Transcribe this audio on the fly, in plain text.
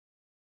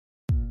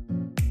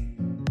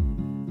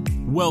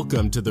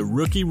Welcome to the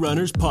Rookie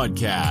Runners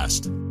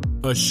Podcast,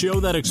 a show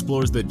that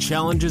explores the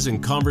challenges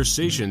and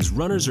conversations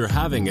runners are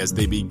having as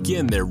they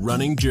begin their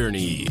running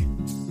journey.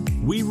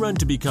 We run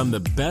to become the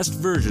best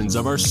versions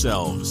of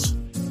ourselves.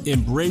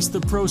 Embrace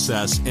the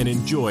process and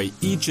enjoy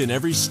each and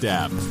every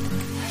step.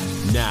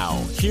 Now,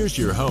 here's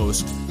your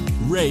host,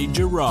 Ray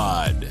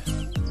Gerard.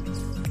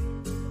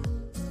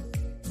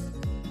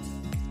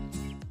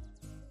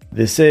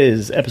 This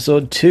is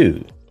episode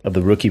 2 of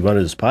the Rookie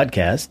Runners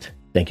Podcast.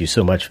 Thank you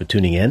so much for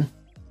tuning in.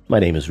 My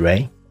name is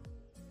Ray.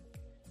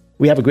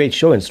 We have a great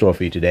show in store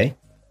for you today.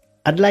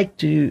 I'd like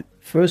to,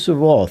 first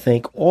of all,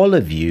 thank all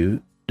of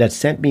you that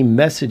sent me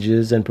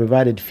messages and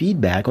provided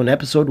feedback on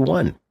episode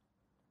 1.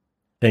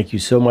 Thank you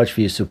so much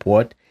for your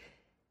support.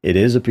 It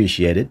is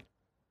appreciated.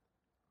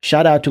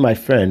 Shout out to my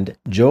friend,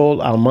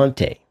 Joel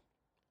Almonte.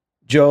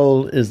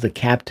 Joel is the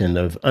captain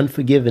of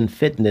Unforgiven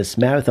Fitness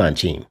Marathon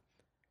Team.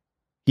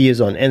 He is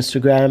on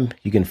Instagram.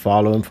 You can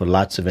follow him for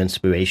lots of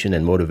inspiration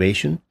and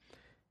motivation.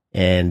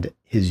 And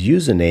his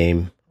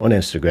username on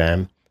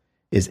Instagram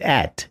is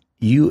at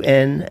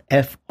UNFRGVN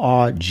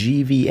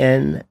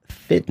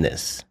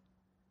Fitness.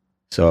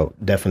 So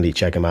definitely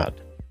check him out.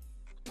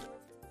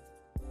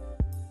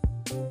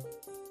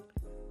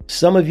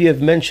 Some of you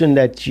have mentioned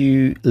that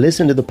you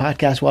listen to the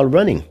podcast while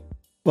running.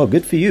 Well,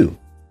 good for you.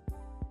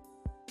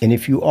 And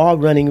if you are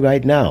running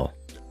right now,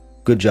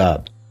 good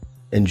job.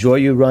 Enjoy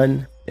your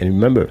run. And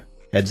remember,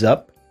 heads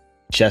up,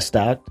 chest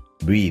out,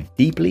 breathe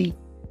deeply,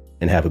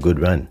 and have a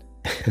good run.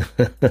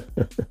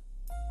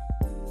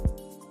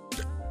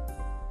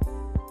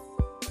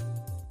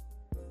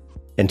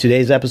 In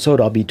today's episode,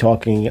 I'll be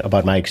talking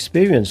about my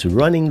experience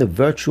running the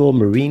virtual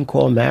Marine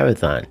Corps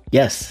Marathon.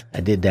 Yes,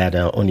 I did that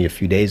only a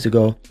few days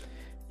ago,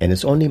 and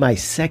it's only my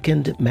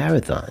second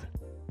marathon.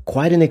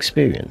 Quite an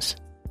experience.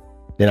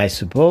 Then I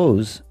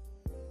suppose,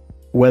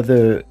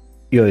 whether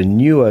you're a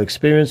new or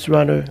experienced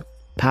runner,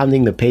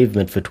 pounding the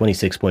pavement for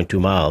 26.2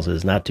 miles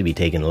is not to be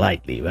taken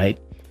lightly, right?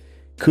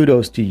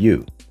 Kudos to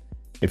you.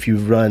 If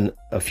you've run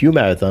a few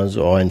marathons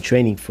or in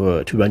training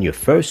to run your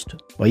first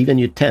or even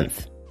your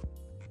 10th,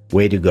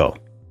 way to go.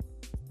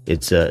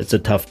 It's a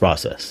tough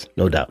process,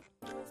 no doubt.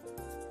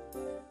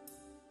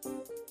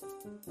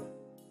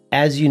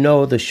 As you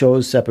know, the show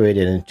is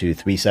separated into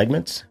 3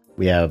 segments.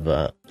 We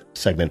have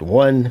segment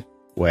 1,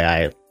 where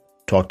I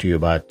talk to you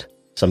about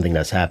something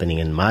that's happening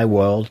in my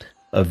world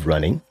of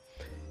running.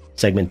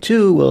 Segment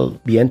 2 will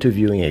be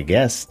interviewing a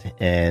guest,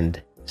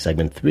 and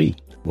segment 3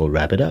 will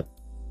wrap it up.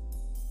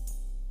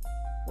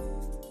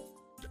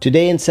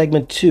 Today in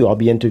segment 2, I'll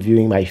be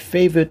interviewing my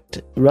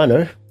favorite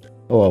runner,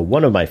 or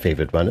one of my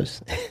favorite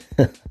runners.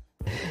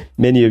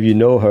 Many of you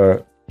know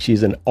her.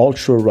 She's an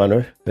ultra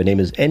runner. Her name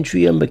is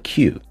Andrea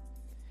McHugh.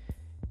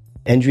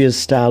 Andrea's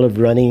style of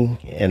running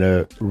and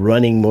her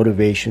running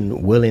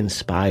motivation will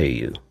inspire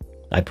you.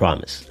 I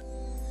promise.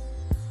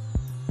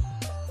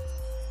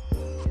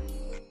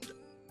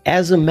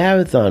 As a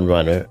marathon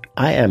runner,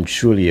 I am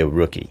truly a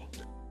rookie.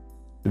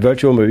 The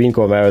Virtual Marine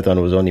Corps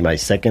Marathon was only my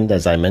second,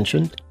 as I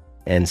mentioned.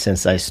 And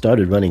since I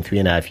started running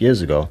 3.5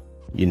 years ago,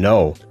 you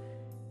know,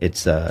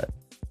 it's a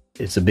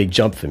big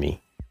jump for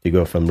me to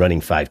go from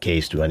running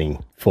 5Ks to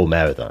running full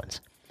marathons.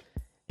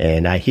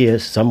 And I hear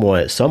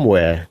somewhere,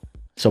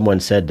 someone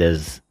said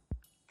there's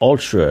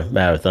ultra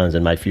marathons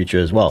in my future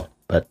as well.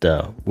 But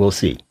we'll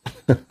see.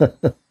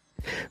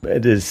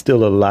 There's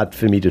still a lot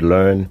for me to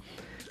learn.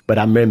 But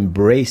I'm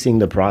embracing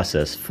the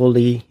process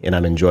fully, and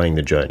I'm enjoying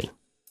the journey.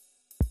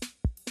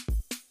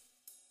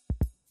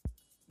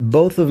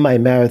 Both of my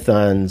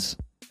marathons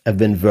have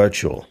been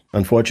virtual.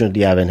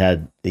 Unfortunately, I haven't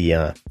had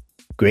the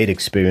great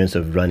experience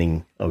of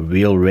running a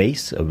real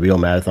race, a real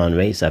marathon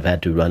race. I've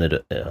had to run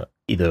it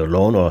either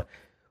alone or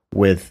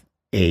with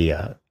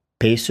a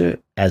pacer,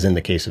 as in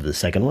the case of the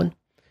second one.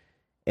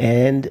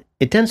 And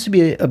it tends to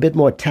be a bit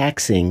more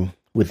taxing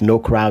with no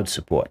crowd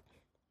support,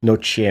 no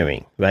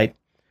cheering, right?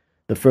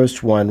 The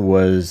first one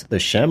was the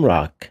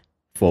Shamrock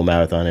Full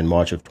Marathon in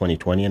March of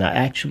 2020, and I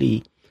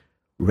actually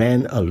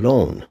ran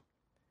alone.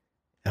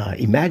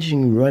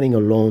 Imagine running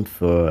alone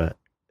for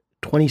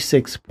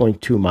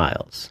 26.2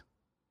 miles.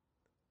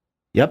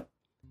 Yep.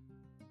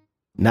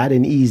 Not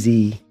an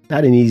easy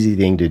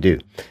thing to do.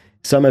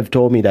 Some have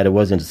told me that it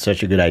wasn't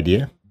such a good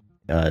idea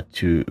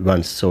to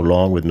run so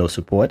long with no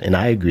support, and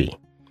I agree.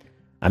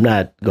 I'm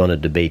not going to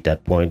debate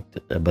that point,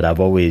 but I've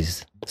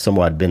always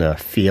somewhat been a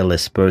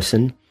fearless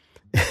person.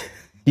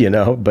 You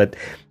know, but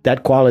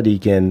that quality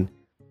can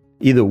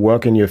either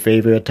work in your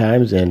favor at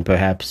times and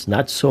perhaps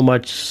not so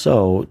much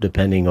so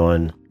depending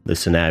on the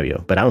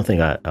scenario. But I don't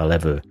think I'll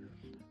ever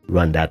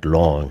run that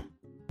long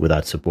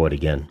without support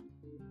again.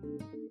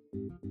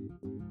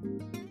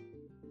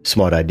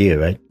 Smart idea,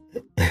 right?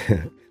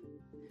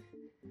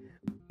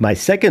 My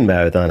second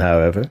marathon,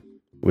 however,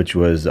 which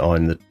was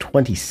on the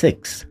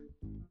 26th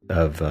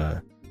of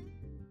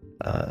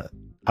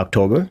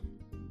October,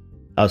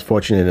 I was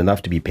fortunate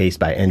enough to be paced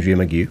by Andrea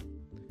McHugh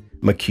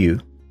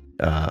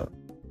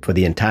for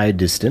the entire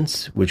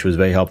distance, which was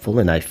very helpful,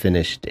 and I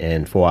finished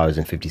in 4 hours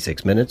and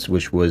 56 minutes,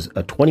 which was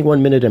a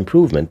 21-minute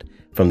improvement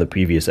from the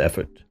previous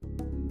effort.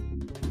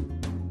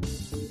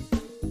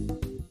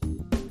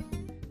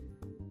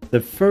 The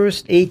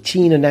first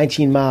 18 or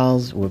 19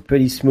 miles were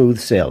pretty smooth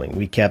sailing.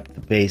 We kept the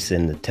pace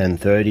in the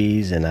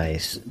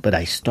 10:30s, but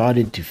I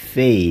started to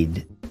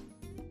fade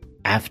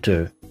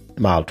after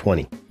mile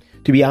 20.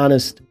 To be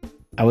honest,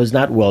 I was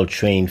not well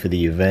trained for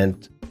the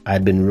event.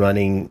 I'd been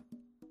running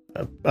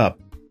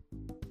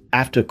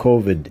after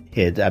COVID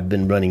hit. I've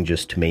been running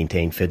just to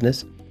maintain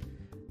fitness,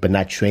 but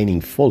not training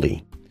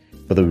fully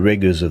for the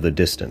rigors of the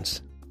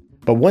distance.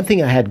 But one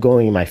thing I had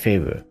going in my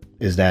favor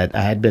is that I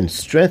had been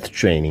strength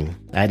training.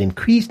 I had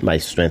increased my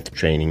strength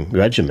training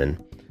regimen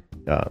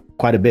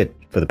quite a bit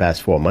for the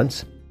past 4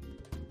 months.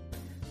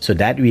 So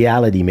that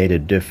reality made a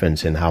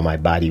difference in how my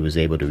body was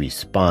able to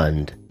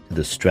respond to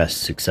the stress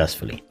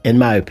successfully. In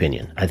my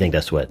opinion, I think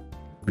that's what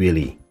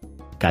really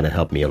kind of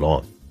helped me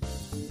along.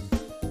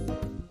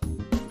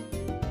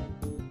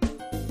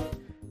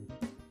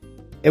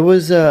 It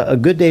was a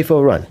good day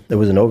for a run. It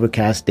was an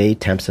overcast day,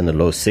 temps in the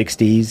low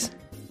 60s.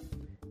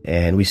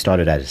 And we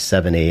started at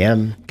 7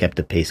 a.m., kept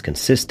the pace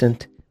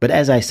consistent. But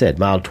as I said,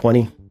 mile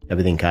 20,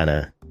 everything kind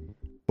of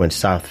went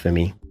south for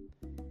me.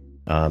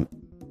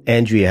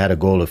 Andrea had a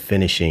goal of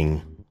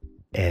finishing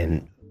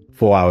in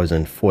 4 hours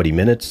and 40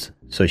 minutes.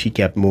 So she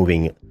kept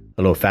moving a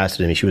little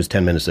faster than me. She was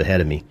 10 minutes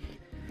ahead of me.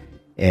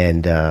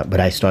 And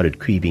but I started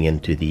creeping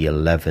into the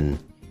 11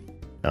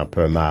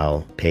 per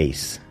mile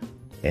pace.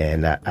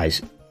 And I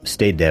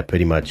stayed there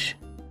pretty much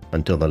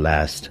until the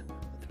last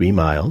 3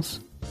 miles.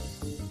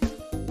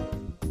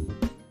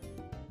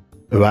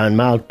 Around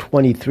mile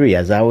 23,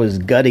 as I was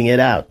gutting it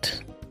out,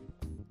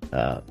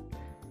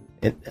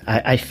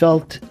 I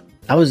felt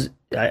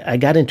I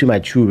got into my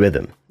true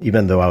rhythm,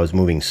 even though I was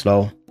moving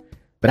slow.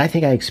 But I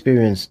think I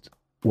experienced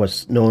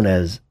what's known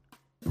as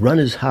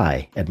runner's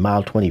high at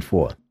mile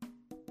 24.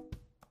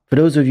 For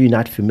those of you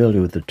not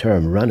familiar with the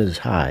term runner's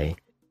high,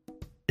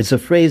 it's a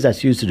phrase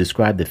that's used to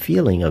describe the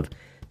feeling of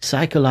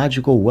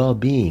psychological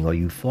well-being or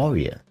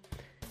euphoria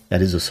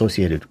that is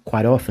associated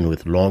quite often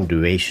with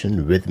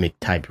long-duration,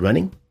 rhythmic-type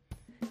running.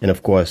 And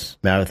of course,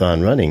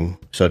 marathon running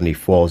certainly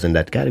falls in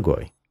that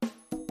category.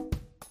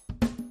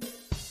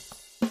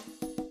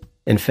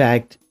 In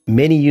fact,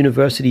 many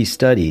university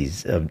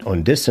studies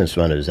on distance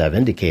runners have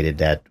indicated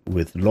that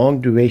with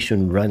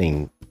long-duration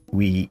running,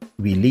 we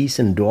release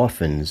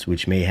endorphins,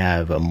 which may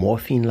have a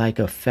morphine-like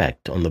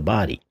effect on the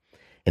body.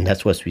 And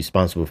that's what's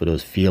responsible for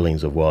those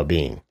feelings of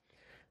well-being.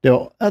 There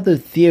are other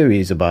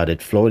theories about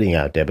it floating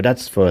out there, but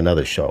that's for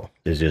another show.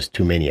 There's just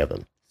too many of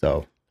them.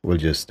 So we'll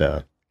just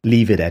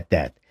leave it at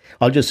that.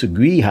 I'll just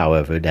agree,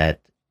 however, that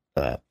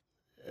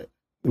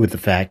with the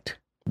fact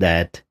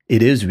that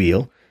it is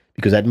real,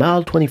 because at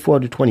mile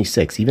 24 to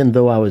 26, even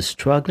though I was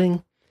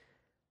struggling,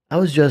 I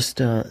was just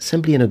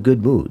simply in a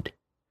good mood.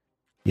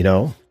 You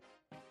know,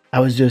 I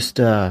was just,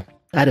 I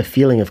had a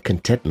feeling of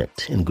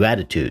contentment and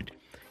gratitude,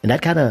 and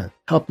that kind of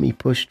helped me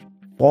push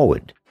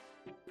forward.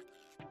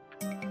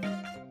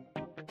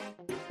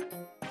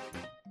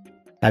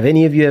 Have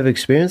any of you ever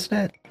experienced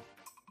that?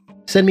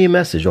 Send me a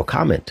message or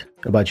comment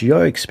about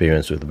your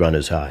experience with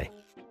runner's high,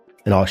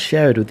 and I'll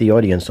share it with the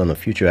audience on a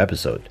future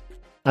episode.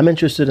 I'm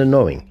interested in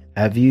knowing,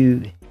 have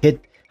you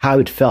hit how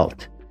it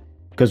felt?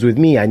 Because with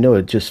me, I know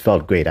it just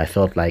felt great. I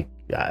felt like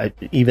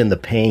even the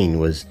pain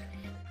was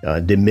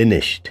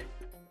diminished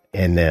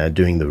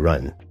during the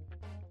run.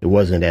 It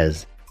wasn't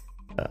as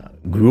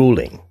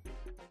grueling.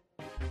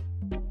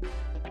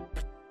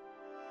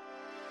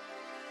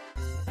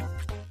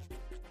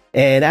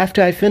 And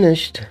after I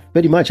finished,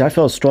 pretty much I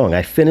felt strong.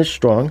 I finished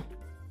strong.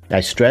 I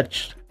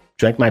stretched,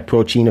 drank my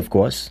protein, of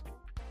course.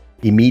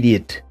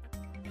 Immediate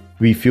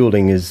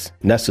refueling is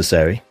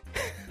necessary,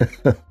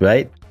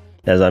 right?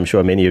 As I'm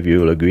sure many of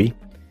you will agree.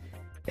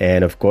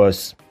 And of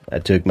course, I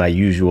took my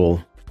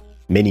usual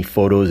many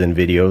photos and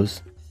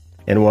videos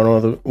and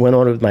went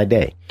on with my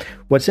day.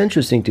 What's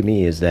interesting to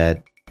me is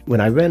that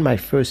when I ran my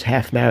first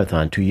half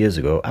marathon 2 years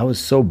ago, I was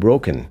so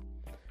broken.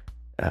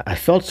 I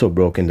felt so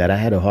broken that I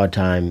had a hard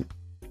time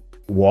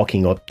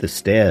walking up the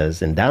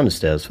stairs and down the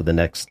stairs for the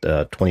next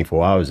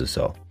 24 hours or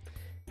so.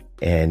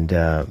 And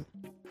I'm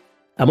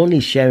only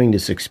sharing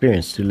this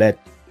experience to let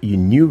you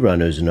new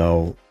runners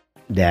know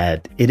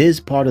that it is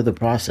part of the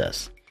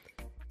process.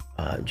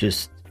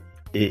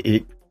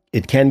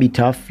 It can be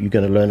tough. You're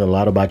going to learn a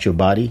lot about your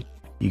body.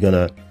 You're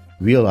going to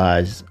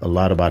realize a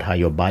lot about how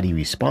your body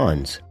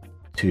responds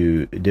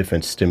to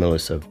different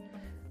stimulus of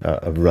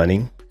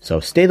running. So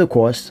stay the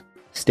course,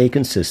 stay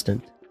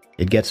consistent.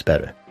 It gets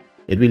better.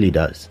 It really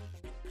does.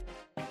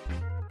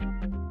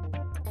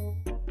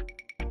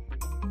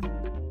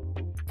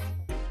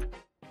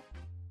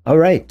 All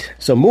right,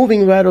 so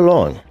moving right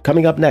along.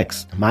 Coming up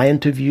next, my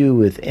interview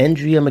with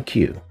Andrea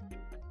McHugh.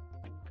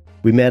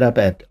 We met up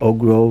at Oak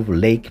Grove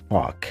Lake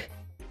Park.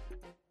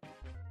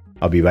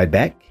 I'll be right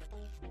back,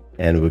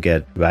 and we'll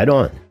get right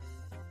on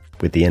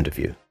with the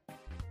interview.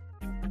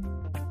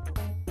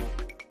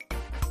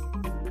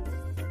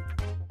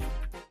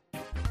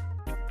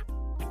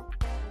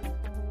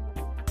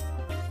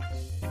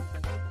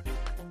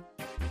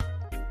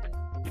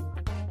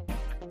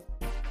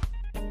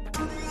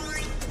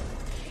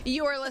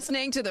 You are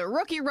listening to the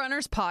Rookie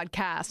Runners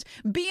Podcast.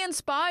 Be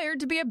inspired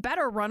to be a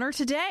better runner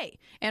today.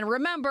 And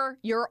remember,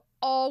 you're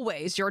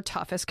always your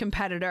toughest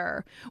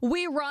competitor.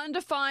 We run to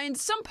find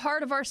some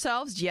part of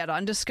ourselves yet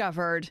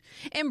undiscovered.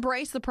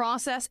 Embrace the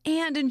process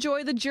and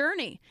enjoy the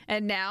journey.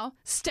 And now,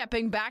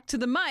 stepping back to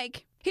the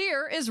mic,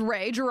 here is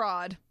Ray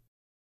Gerard.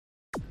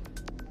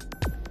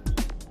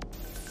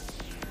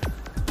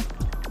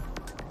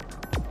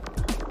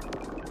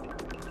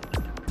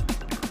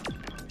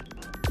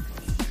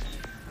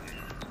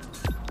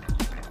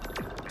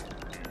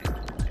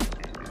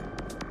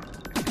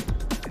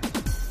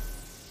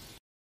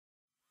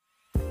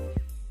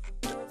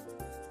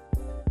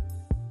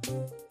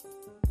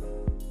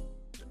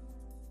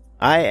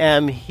 I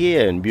am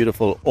here in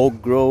beautiful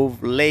Oak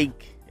Grove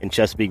Lake in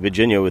Chesapeake,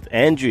 Virginia with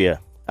Andrea.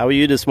 How are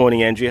you this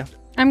morning, Andrea?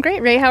 I'm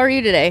great, Ray. How are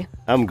you today?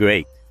 I'm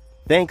great.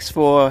 Thanks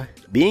for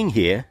being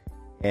here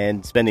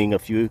and spending a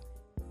few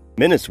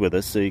minutes with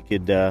us so you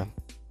could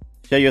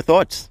share your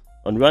thoughts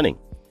on running.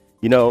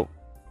 You know,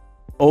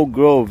 Oak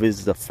Grove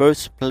is the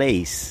first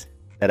place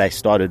that I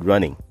started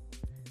running.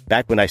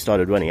 Back when I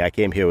started running, I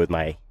came here with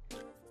my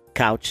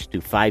Couch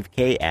to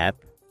 5K app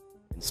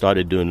and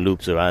started doing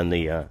loops around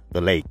the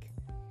lake.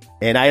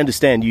 And I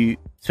understand you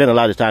spend a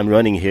lot of time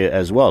running here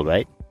as well,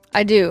 right?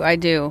 I do.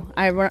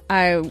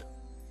 I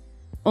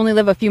only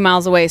live a few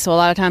miles away, so a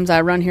lot of times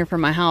I run here from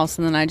my house,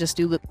 and then I just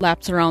do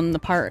laps around the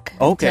park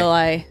until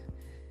I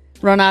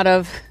run out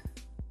of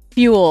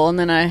fuel, and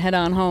then I head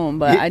on home.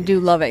 But I do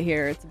love it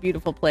here. It's a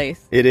beautiful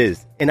place. It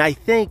is. And I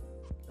think,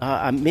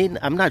 I'm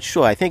not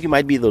sure, I think you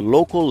might be the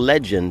local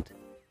legend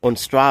on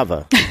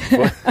Strava.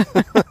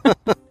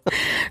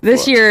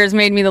 This year has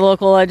made me the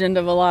local legend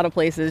of a lot of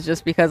places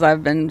just because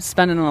I've been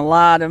spending a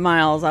lot of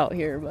miles out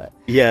here. But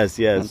yes.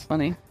 That's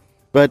funny.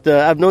 But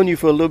I've known you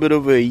for a little bit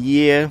over a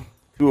year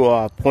through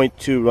our Point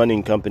 2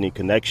 running company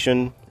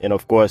connection. And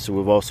of course,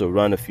 we've also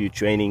run a few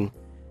training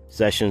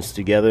sessions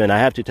together. And I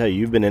have to tell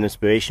you, you've been an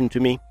inspiration to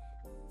me.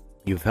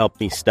 You've helped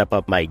me step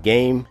up my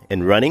game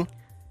in running.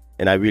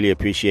 And I really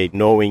appreciate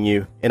knowing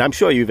you. And I'm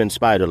sure you've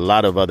inspired a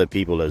lot of other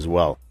people as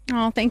well.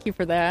 Oh, thank you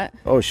for that.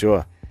 Oh,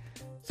 sure.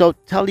 So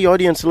tell the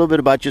audience a little bit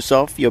about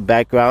yourself, your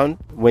background,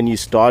 when you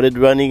started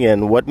running,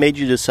 and what made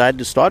you decide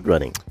to start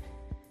running.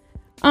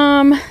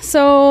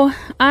 So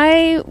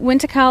I went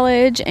to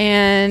college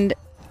and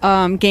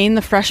gained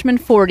the freshman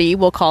 40,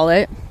 we'll call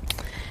it.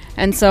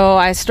 And so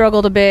I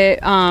struggled a bit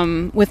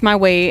with my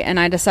weight, and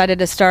I decided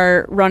to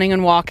start running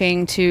and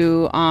walking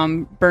to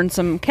burn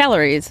some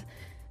calories.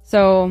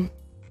 So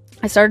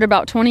I started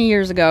about 20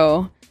 years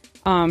ago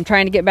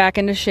trying to get back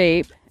into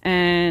shape,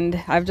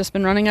 and I've just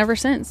been running ever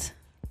since.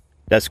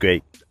 That's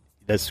great.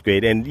 That's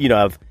great. And, you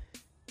know,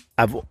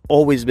 I've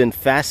always been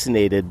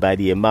fascinated by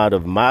the amount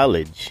of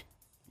mileage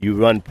you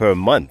run per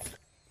month.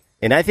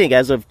 And I think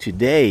as of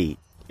today,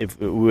 if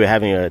we were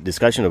having a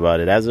discussion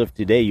about it, as of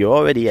today, you're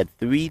already at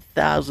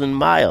 3,000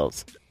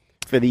 miles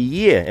for the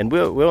year. And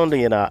we're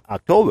only in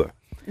October.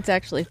 It's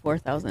actually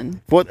 4,000.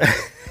 I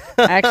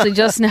actually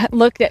just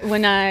looked at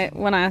when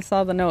I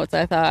saw the notes,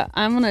 I thought,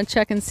 I'm going to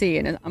check and see.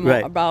 And I'm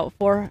about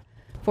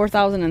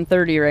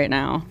 4,030 right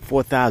now.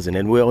 4,000,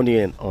 and we're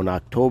only on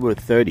October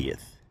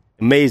 30th.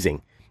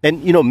 Amazing.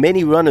 And, you know,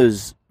 many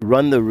runners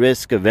run the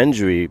risk of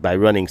injury by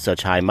running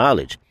such high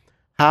mileage.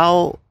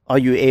 How are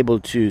you able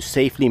to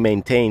safely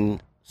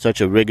maintain such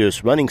a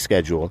rigorous running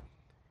schedule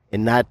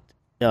and not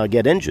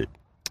get injured?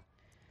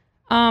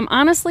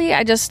 Honestly,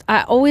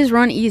 I always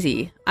run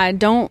easy. I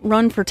don't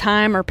run for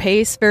time or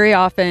pace very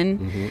often.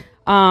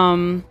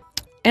 Mm-hmm.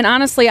 And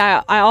honestly,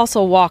 I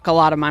also walk a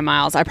lot of my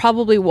miles. I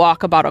probably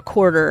walk about a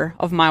quarter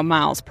of my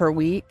miles per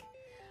week.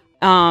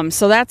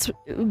 So that's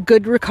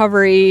good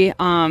recovery,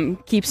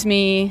 keeps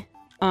me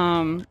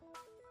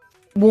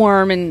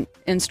warm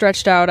and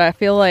stretched out. I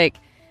feel like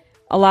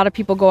a lot of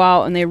people go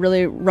out and they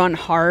really run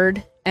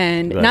hard.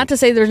 And not to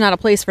say there's not a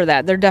place for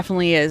that. There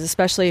definitely is,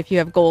 especially if you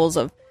have goals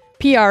of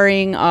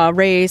PRing a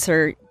race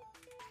or,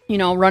 you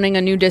know, running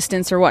a new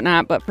distance or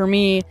whatnot. But for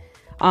me,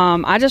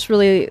 I just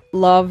really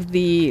love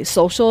the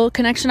social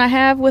connection I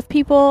have with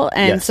people.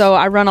 And so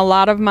I run a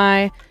lot of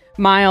my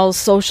miles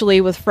socially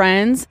with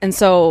friends. And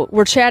so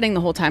we're chatting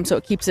the whole time. So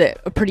it keeps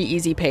it a pretty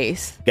easy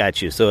pace.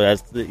 Got you. So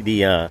that's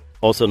the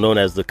also known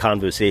as the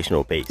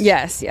conversational pace.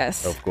 Yes.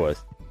 Of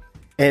course.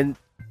 And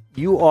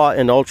you are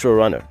an ultra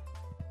runner.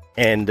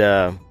 And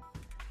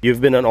you've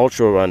been an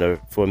ultra runner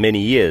for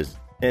many years.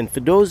 And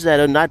for those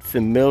that are not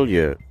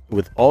familiar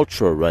with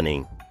ultra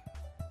running,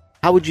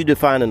 how would you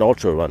define an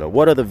ultra runner?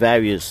 What are the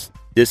various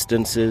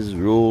distances,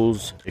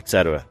 rules,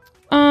 etc.?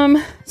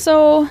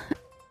 So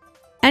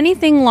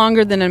anything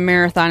longer than a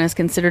marathon is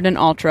considered an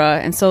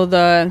ultra, and so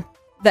the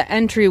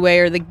entryway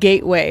or the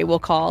gateway, we'll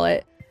call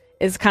it,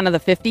 is kind of the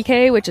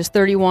 50K, which is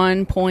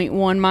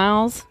 31.1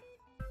 miles.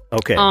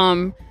 Okay.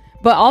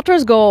 But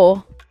ultra's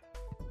goal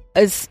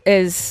is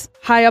as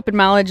high up in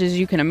mileage as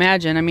you can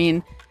imagine. I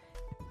mean,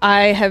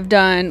 I have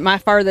done, my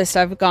farthest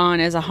I've gone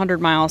is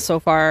 100 miles so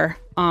far.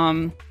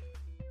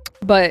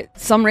 But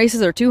some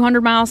races are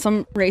 200 miles,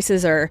 some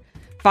races are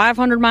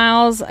 500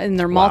 miles, and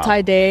they're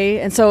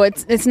multi-day. And so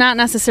it's not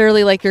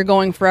necessarily like you're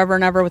going forever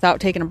and ever without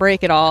taking a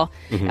break at all.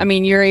 I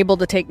mean, you're able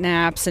to take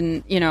naps,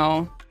 and, you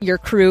know, your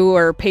crew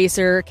or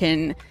pacer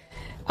can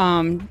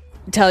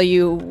tell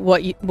you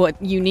what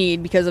you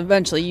need, because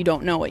eventually you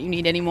don't know what you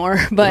need anymore.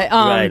 But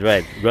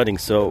right. Running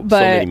so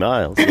many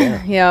miles.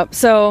 Yeah. Yep.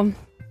 So,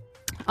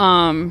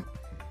 but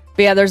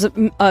yeah, there's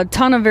a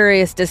ton of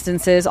various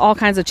distances, all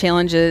kinds of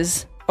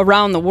challenges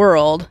around the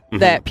world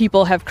that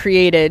people have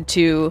created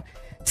to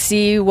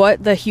see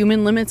what the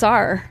human limits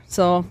are.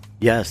 So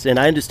yes, and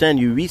I understand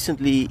you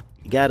recently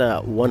got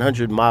a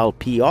 100-mile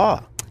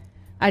PR.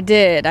 I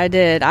did.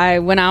 I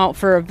went out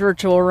for a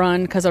virtual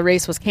run because a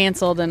race was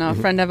canceled, and a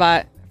friend of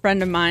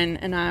mine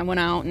and I went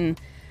out and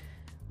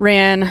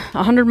ran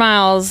 100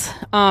 miles.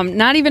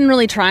 Not even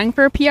really trying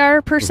for a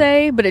PR per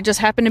se, but it just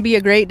happened to be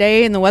a great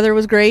day, and the weather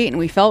was great, and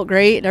we felt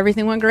great, and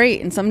everything went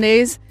great. And some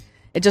days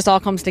it just all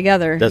comes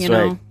together. That's you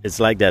know? right.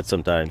 It's like that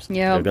sometimes.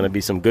 Yeah. There are going to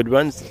be some good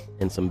runs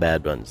and some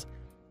bad runs.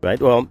 Right?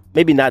 Well,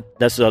 maybe not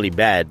necessarily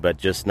bad, but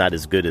just not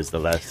as good as the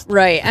last.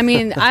 Right. I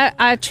mean,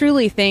 I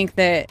truly think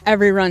that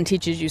every run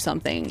teaches you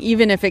something.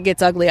 Even if it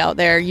gets ugly out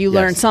there, you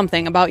learn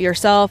something about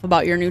yourself,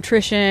 about your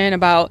nutrition,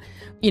 about,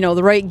 you know,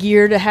 the right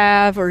gear to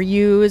have or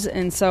use.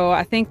 And so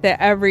I think that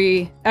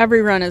every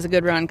run is a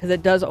good run because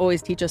it does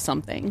always teach us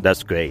something.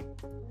 That's great.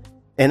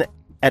 And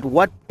at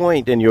what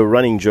point in your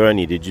running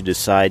journey did you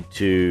decide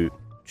to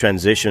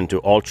transition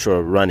to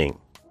ultra running?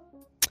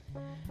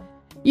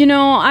 You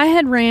know, I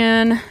had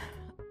ran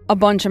a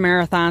bunch of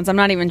marathons. I'm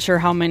not even sure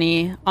how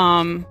many.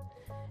 And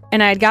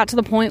I had got to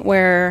the point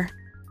where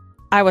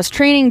I was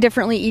training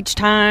differently each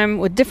time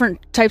with different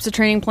types of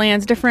training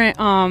plans, different,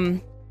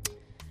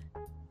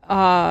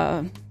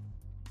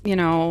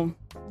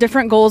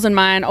 different goals in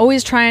mind,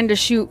 always trying to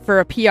shoot for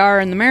a PR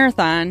in the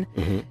marathon.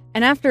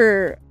 And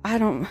after,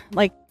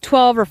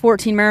 12 or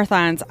 14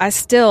 marathons, I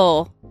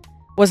still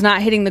was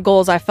not hitting the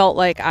goals I felt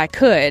like I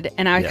could.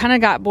 And I kind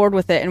of got bored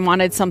with it and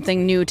wanted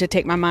something new to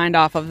take my mind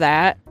off of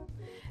that.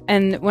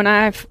 And when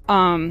I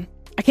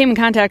came in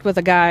contact with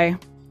a guy,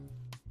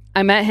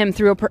 I met him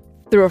through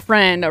a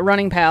friend, a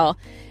running pal,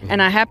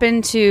 and I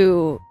happened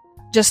to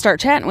just start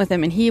chatting with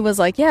him. And he was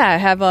like, "Yeah, I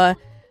have a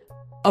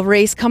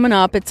race coming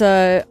up. It's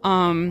a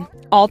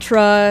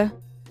ultra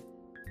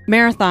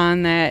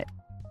marathon that,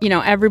 you know,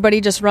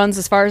 everybody just runs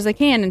as far as they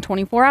can in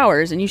 24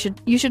 hours, and you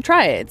should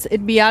try it.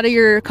 It'd be out of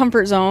your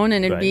comfort zone,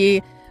 and it'd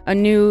be a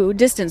new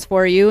distance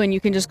for you, and you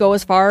can just go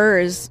as far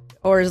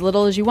or as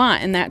little as you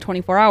want in that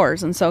 24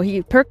 hours. And so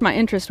he perked my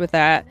interest with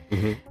that.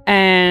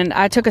 And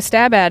I took a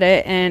stab at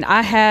it, and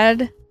I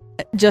had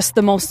just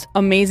the most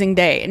amazing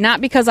day.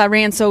 Not because I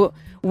ran so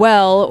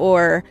well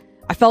or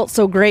I felt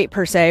so great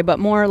per se, but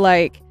more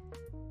like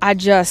I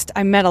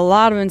met a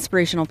lot of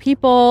inspirational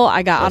people.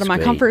 I got out of my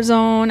comfort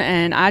zone,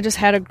 and I just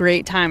had a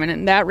great time.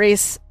 And that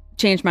race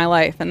changed my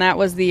life. And that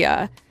was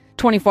the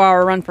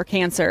 24-hour run for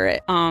cancer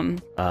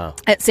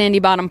at Sandy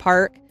Bottom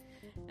Park.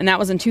 And that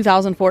was in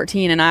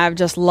 2014, and I've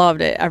just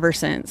loved it ever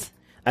since.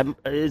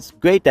 It's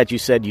great that you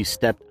said you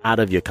stepped out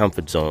of your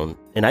comfort zone.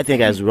 And I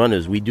think as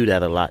runners, we do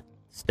that a lot,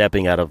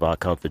 stepping out of our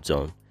comfort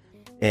zone.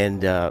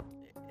 And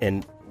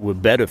we're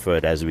better for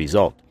it as a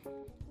result.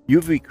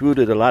 You've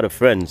recruited a lot of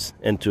friends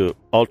into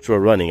ultra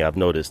running, I've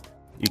noticed.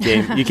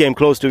 You came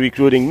close to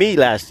recruiting me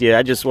last year.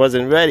 I just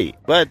wasn't ready.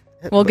 But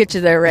we'll get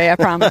you there, Ray, I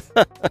promise.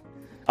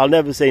 I'll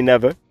never say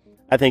never.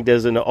 I think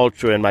there's an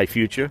ultra in my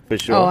future, for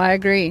sure. Oh, I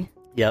agree.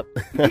 Yep.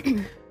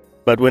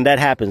 But when that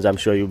happens, I'm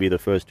sure you'll be the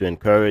first to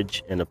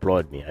encourage and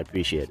applaud me. I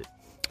appreciate it.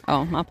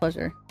 Oh, my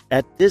pleasure.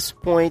 At this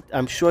point,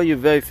 I'm sure you're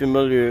very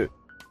familiar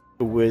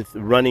with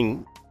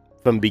running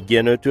from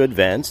beginner to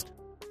advanced.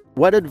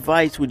 What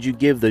advice would you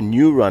give the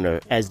new runner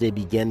as they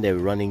begin their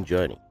running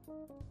journey?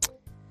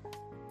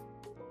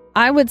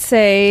 I would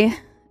say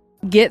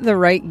get the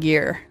right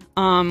gear.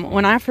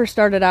 When I first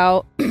started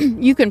out,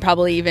 you can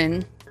probably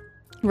even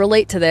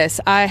relate to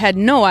this. I had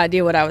no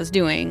idea what I was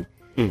doing.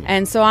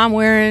 And so I'm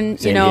wearing,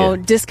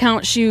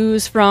 discount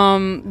shoes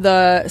from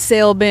the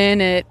sale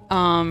bin at,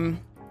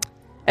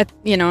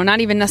 not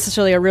even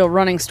necessarily a real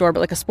running store, but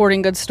like a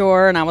sporting goods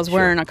store. And I was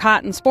wearing a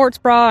cotton sports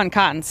bra and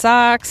cotton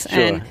socks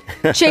and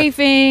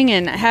chafing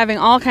and having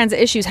all kinds of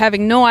issues,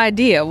 having no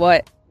idea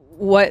what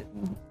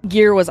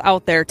gear was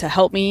out there to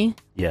help me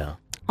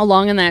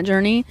along in that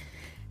journey.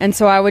 And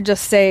so I would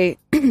just say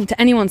to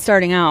anyone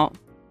starting out,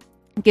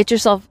 get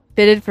yourself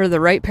fitted for the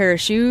right pair of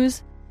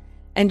shoes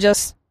and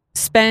just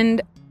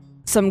spend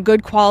some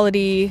good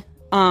quality,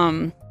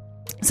 some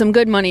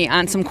good money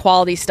on some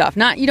quality stuff.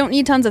 You don't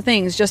need tons of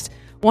things, just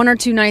one or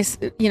two nice,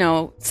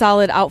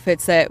 solid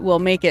outfits that will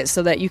make it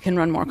so that you can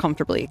run more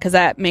comfortably, because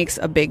that makes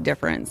a big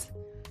difference.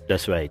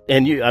 That's right.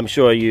 And I'm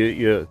sure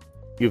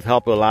you've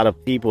helped a lot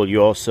of people.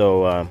 You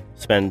also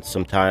spend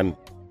some time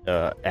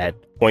at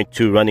Point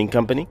 2 Running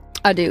Company.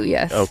 I do,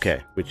 yes.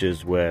 Okay, which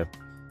is where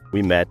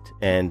we met.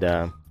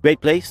 And great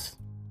place.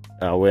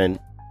 We're in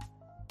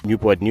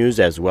Newport News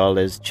as well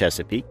as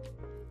Chesapeake.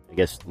 I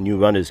guess new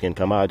runners can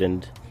come out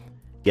and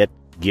get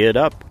geared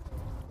up.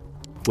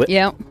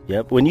 Yep.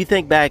 When you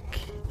think back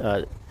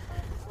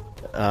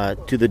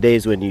to the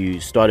days when you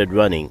started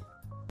running,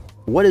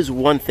 what is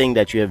one thing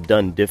that you have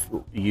done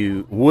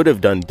you would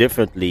have done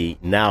differently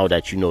now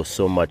that you know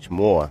so much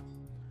more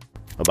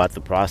about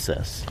the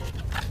process?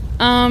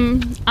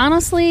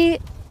 Honestly,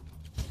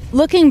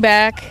 looking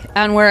back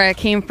on where I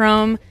came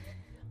from,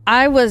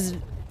 I was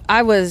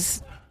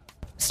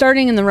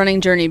starting in the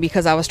running journey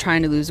because I was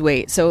trying to lose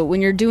weight. So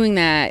when you're doing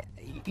that,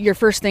 your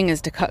first thing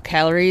is to cut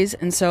calories.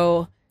 And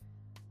so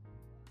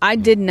I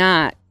did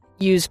not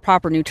use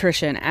proper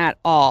nutrition at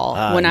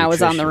all when I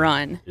was on the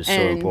run. It's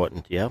so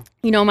important, yeah.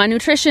 You know, my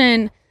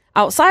nutrition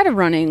outside of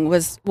running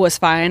was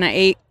fine.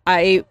 I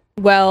ate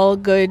well,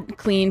 good,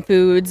 clean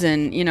foods,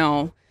 and, you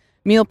know,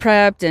 meal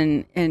prepped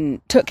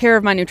and took care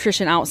of my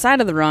nutrition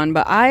outside of the run.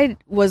 But I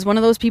was one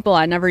of those people,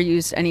 I never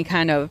used any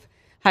kind of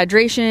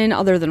hydration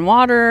other than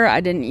water. I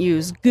didn't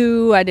use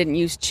goo. I didn't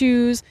use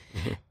chews.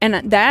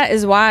 And that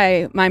is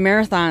why my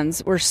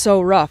marathons were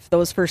so rough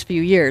those first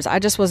few years. I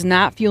just was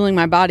not fueling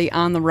my body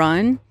on the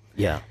run.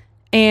 Yeah.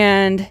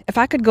 And if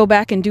I could go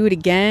back and do it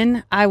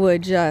again, I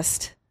would have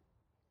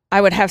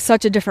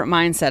such a different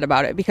mindset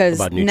about it, because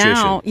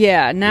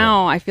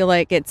now I feel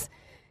like it's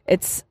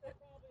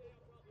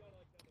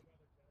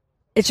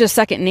just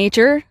second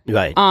nature.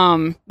 Right.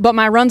 But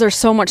my runs are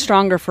so much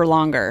stronger for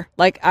longer.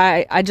 Like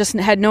I just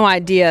had no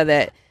idea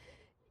that,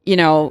 you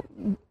know,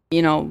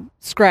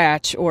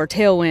 scratch or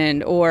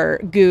tailwind or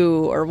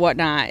goo or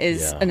whatnot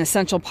is an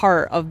essential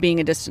part of being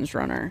a distance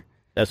runner.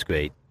 That's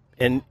great.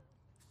 And,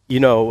 you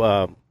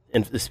know,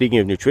 and speaking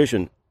of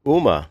nutrition,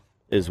 Uma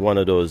is one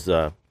of those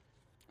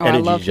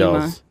energy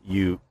gels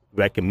you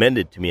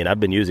recommended to me, and I've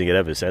been using it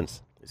ever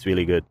since. It's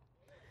really good.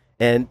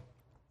 And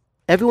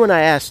everyone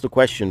I ask the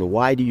question,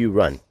 why do you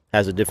run,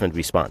 has a different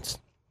response.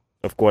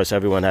 Of course,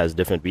 everyone has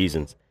different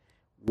reasons.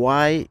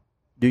 Why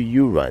do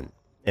you run?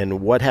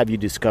 And what have you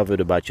discovered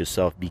about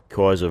yourself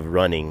because of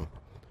running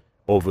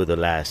over the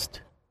last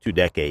 2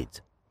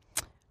 decades?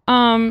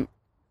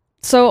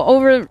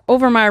 So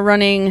over my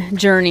running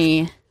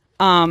journey,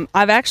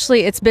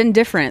 it's been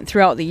different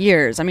throughout the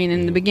years. I mean,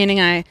 in the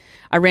beginning, I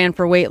ran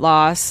for weight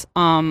loss.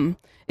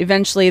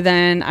 Eventually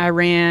then I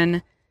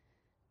ran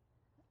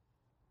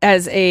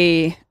as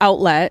a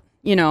outlet,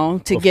 you know,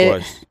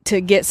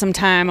 to get some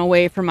time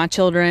away from my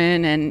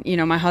children and, you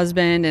know, my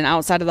husband, and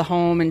outside of the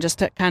home, and just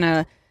to kind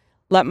of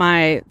let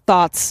my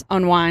thoughts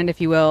unwind, if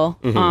you will.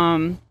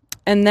 Mm-hmm.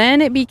 And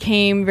then it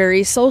became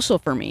very social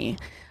for me.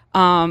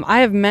 I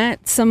have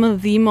met some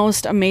of the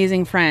most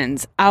amazing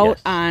friends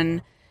out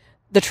on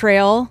the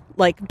trail,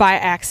 like by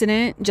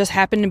accident, just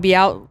happened to be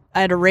out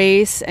at a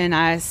race, and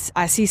I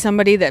see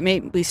somebody that may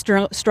be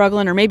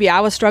struggling, or maybe I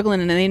was struggling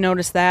and they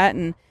noticed that,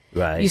 and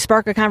you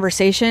spark a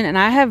conversation, and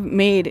I have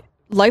made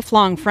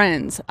lifelong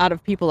friends out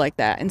of people like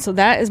that. And so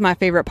that is my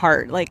favorite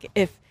part. Like,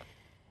 if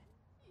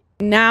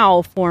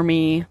now for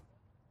me,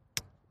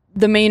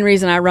 the main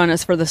reason I run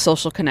is for the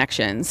social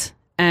connections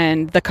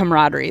and the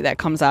camaraderie that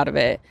comes out of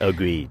it.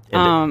 Agreed.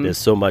 And there's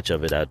so much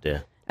of it out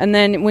there. And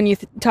then when you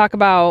talk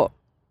about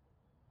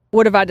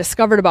what have I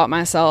discovered about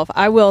myself,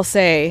 I will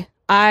say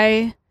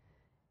I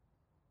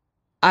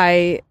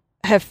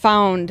have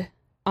found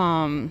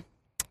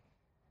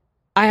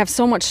I have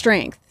so much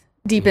strength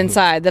deep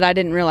inside that I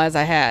didn't realize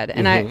I had.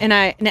 And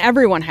and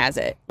everyone has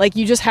it. Like,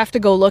 you just have to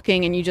go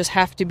looking, and you just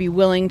have to be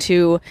willing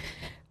to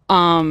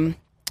find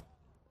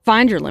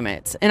your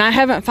limits. And I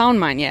haven't found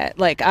mine yet.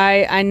 Like,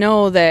 I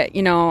know that,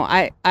 you know,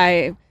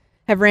 I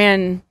have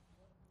ran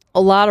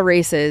a lot of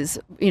races,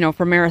 you know,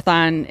 from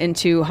marathon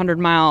into 100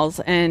 miles,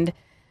 and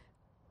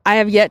I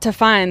have yet to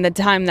find the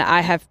time that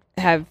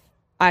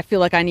I feel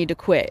like I need to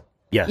quit.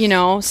 Yes. You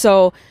know,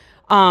 so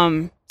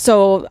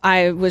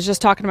I was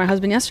just talking to my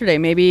husband yesterday.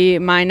 Maybe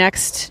my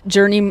next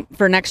journey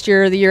for next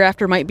year or the year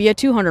after might be a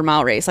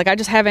 200-mile race. Like, I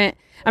just haven't.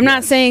 I'm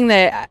not saying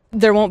that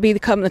there won't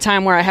come the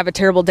time where I have a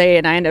terrible day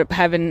and I end up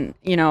having,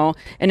 you know,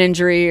 an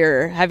injury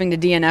or having to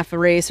DNF a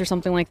race or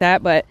something like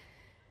that. But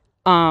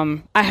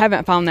I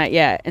haven't found that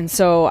yet, and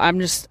so I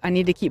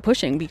need to keep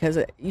pushing, because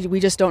we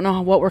just don't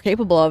know what we're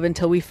capable of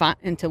until we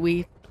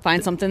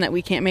find something that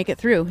we can't make it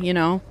through. You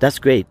know. That's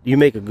great. You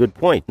make a good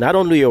point. Not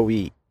only are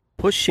we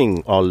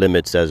pushing our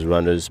limits as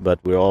runners, but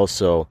we're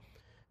also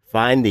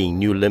finding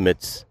new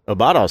limits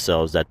about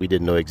ourselves that we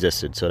didn't know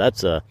existed. So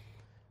that's a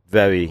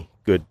very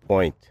good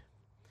point.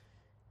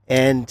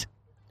 And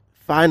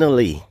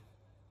finally,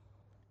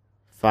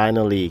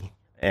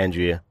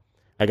 Andrea,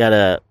 I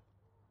gotta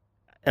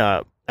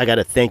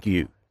thank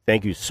you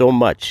so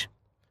much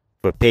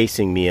for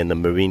pacing me in the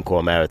Marine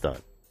Corps Marathon.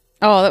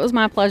 Oh, that was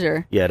my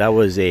pleasure. Yeah, that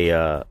was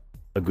a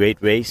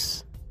great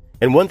race.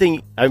 And one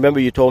thing I remember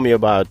you told me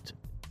about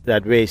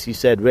that race, you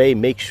said, Ray,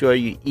 make sure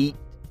you eat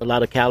a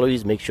lot of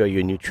calories, make sure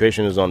your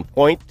nutrition is on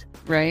point.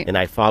 Right. And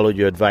I followed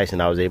your advice,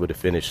 and I was able to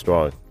finish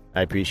strong.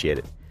 I appreciate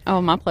it.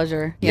 Oh, my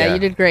pleasure. Yeah, you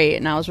did great,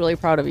 and I was really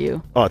proud of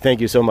you. Oh, thank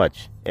you so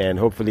much. And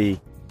hopefully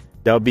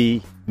there'll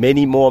be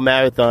many more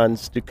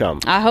marathons to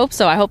come. I hope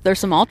so. I hope there's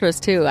some ultras,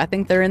 too. I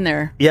think they're in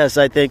there. Yes,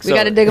 I think so. We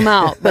got to dig them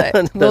out, but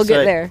we'll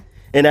get there.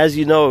 And as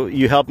you know,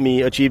 you helped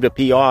me achieve a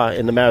PR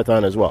in the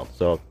marathon as well.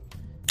 So,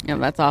 yeah,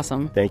 that's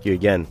awesome. Thank you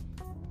again.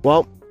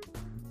 Well,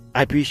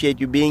 I appreciate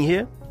you being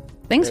here.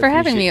 Thanks for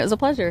having me. It was a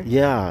pleasure.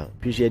 Yeah,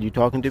 appreciate you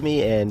talking to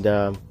me,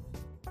 and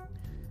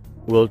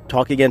we'll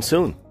talk again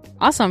soon.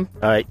 Awesome.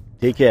 All right.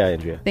 Take care,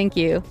 Andrea. Thank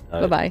you.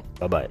 Bye-bye.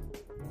 Bye-bye.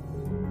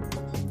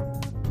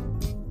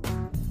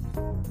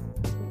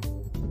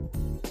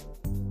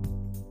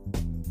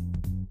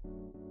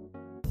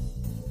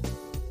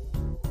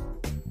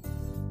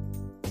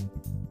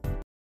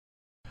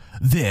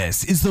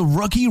 This is the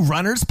Rookie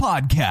Runners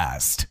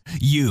Podcast.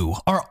 You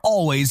are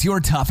always your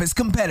toughest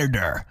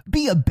competitor.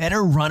 Be a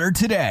better runner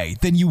today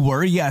than you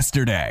were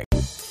yesterday.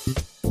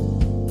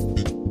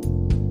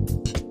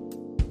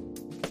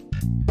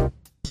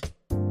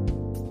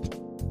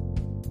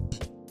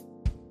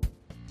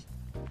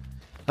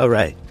 All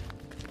right.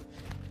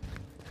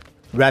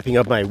 Wrapping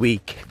up my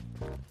week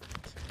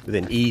with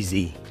an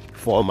easy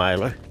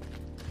 4-miler.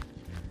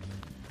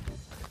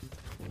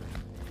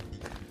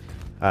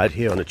 Out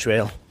here on the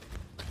trail.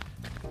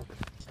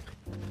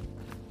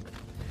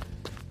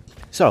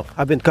 So,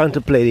 I've been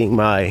contemplating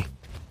my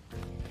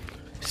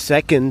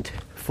second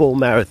full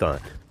marathon.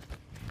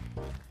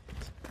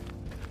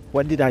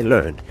 What did I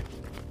learn?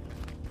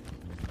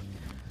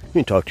 Let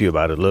me talk to you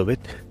about it a little bit.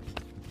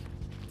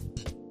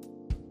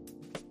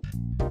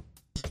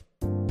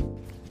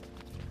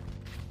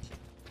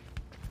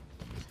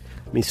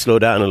 Let me slow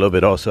down a little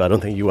bit also. I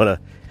don't think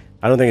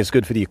it's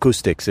good for the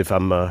acoustics if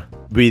I'm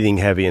breathing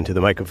heavy into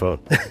the microphone.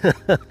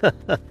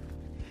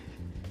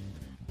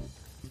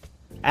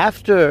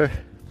 After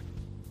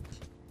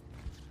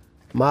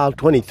mile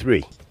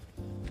 23,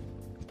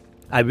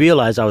 I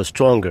realized I was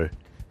stronger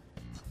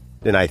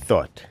than I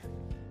thought.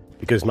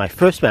 Because my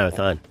first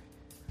marathon,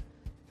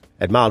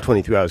 at mile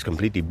 23, I was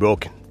completely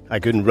broken. I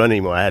couldn't run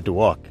anymore. I had to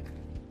walk.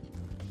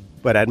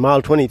 But at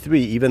mile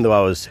 23, even though I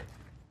was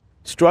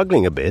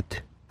struggling a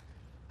bit,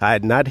 I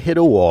had not hit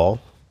a wall.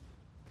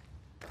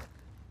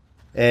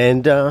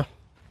 And I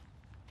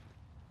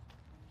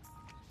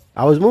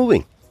was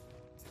moving.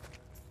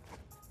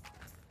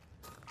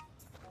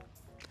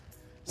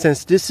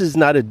 Since this is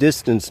not a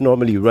distance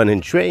normally run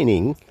in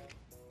training,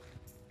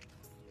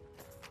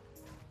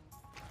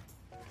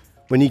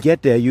 when you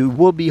get there, you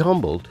will be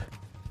humbled.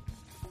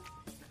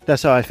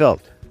 That's how I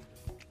felt.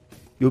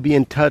 You'll be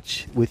in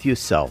touch with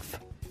yourself.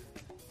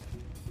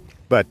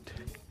 But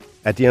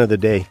at the end of the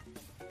day,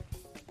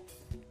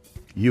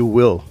 you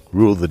will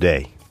rule the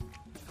day.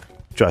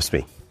 Trust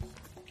me.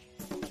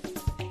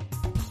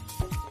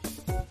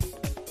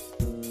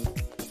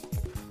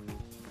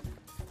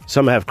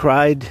 Some have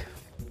cried.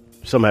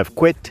 Some have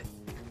quit,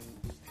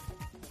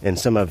 and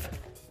some have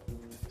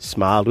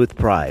smiled with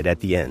pride at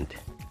the end.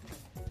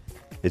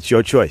 It's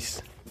your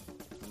choice,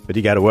 but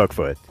you got to work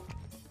for it.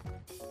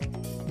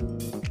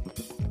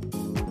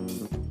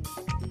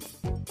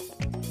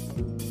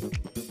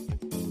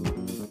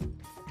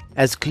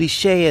 As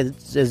cliche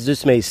as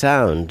this may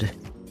sound,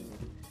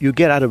 you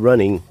get out of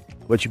running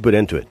what you put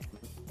into it.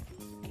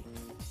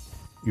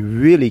 You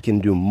really can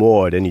do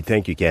more than you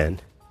think you can.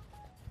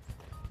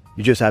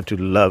 You just have to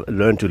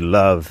learn to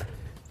love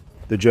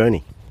the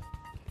journey.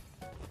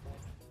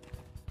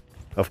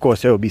 Of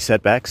course, there will be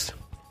setbacks.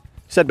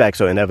 Setbacks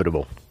are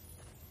inevitable.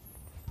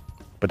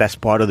 But that's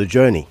part of the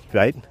journey,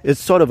 right? It's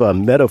sort of a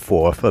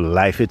metaphor for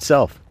life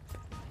itself.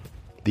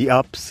 The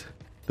ups,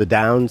 the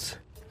downs,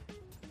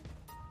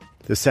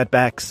 the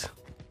setbacks,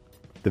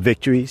 the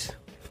victories.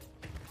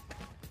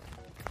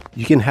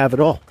 You can have it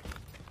all.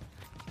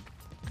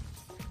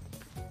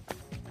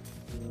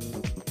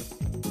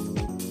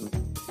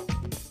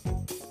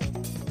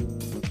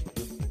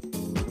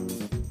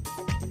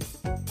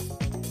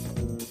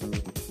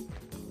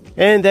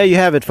 And there you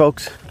have it,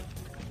 folks.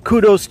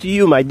 Kudos to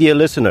you, my dear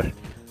listener.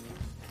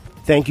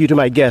 Thank you to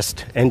my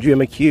guest, Andrea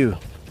McHugh.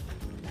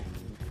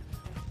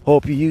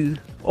 Hope you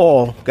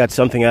all got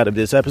something out of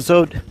this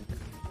episode.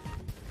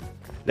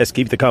 Let's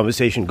keep the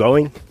conversation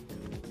going.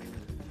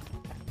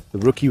 The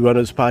Rookie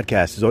Runners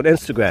Podcast is on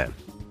Instagram.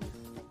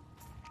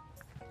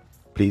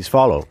 Please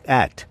follow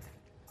at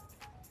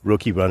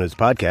Rookie Runners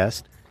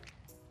Podcast.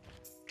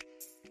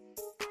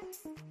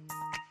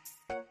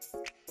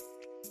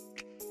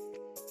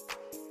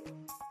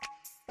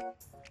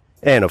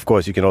 And, of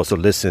course, you can also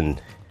listen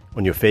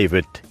on your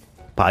favorite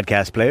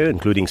podcast player,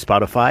 including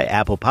Spotify,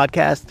 Apple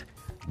Podcast,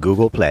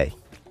 Google Play.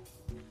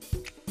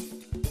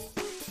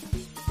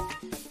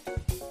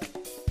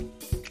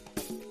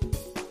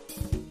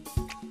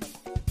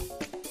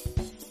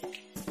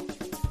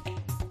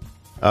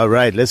 All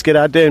right, let's get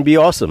out there and be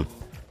awesome.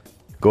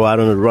 Go out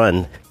on a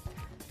run.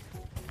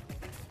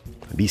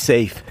 Be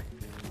safe.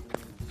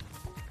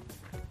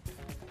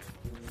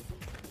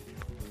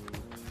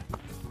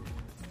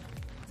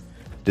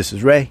 This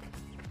is Ray.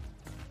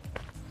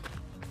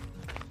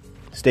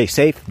 Stay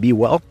safe, be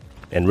well,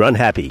 and run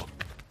happy.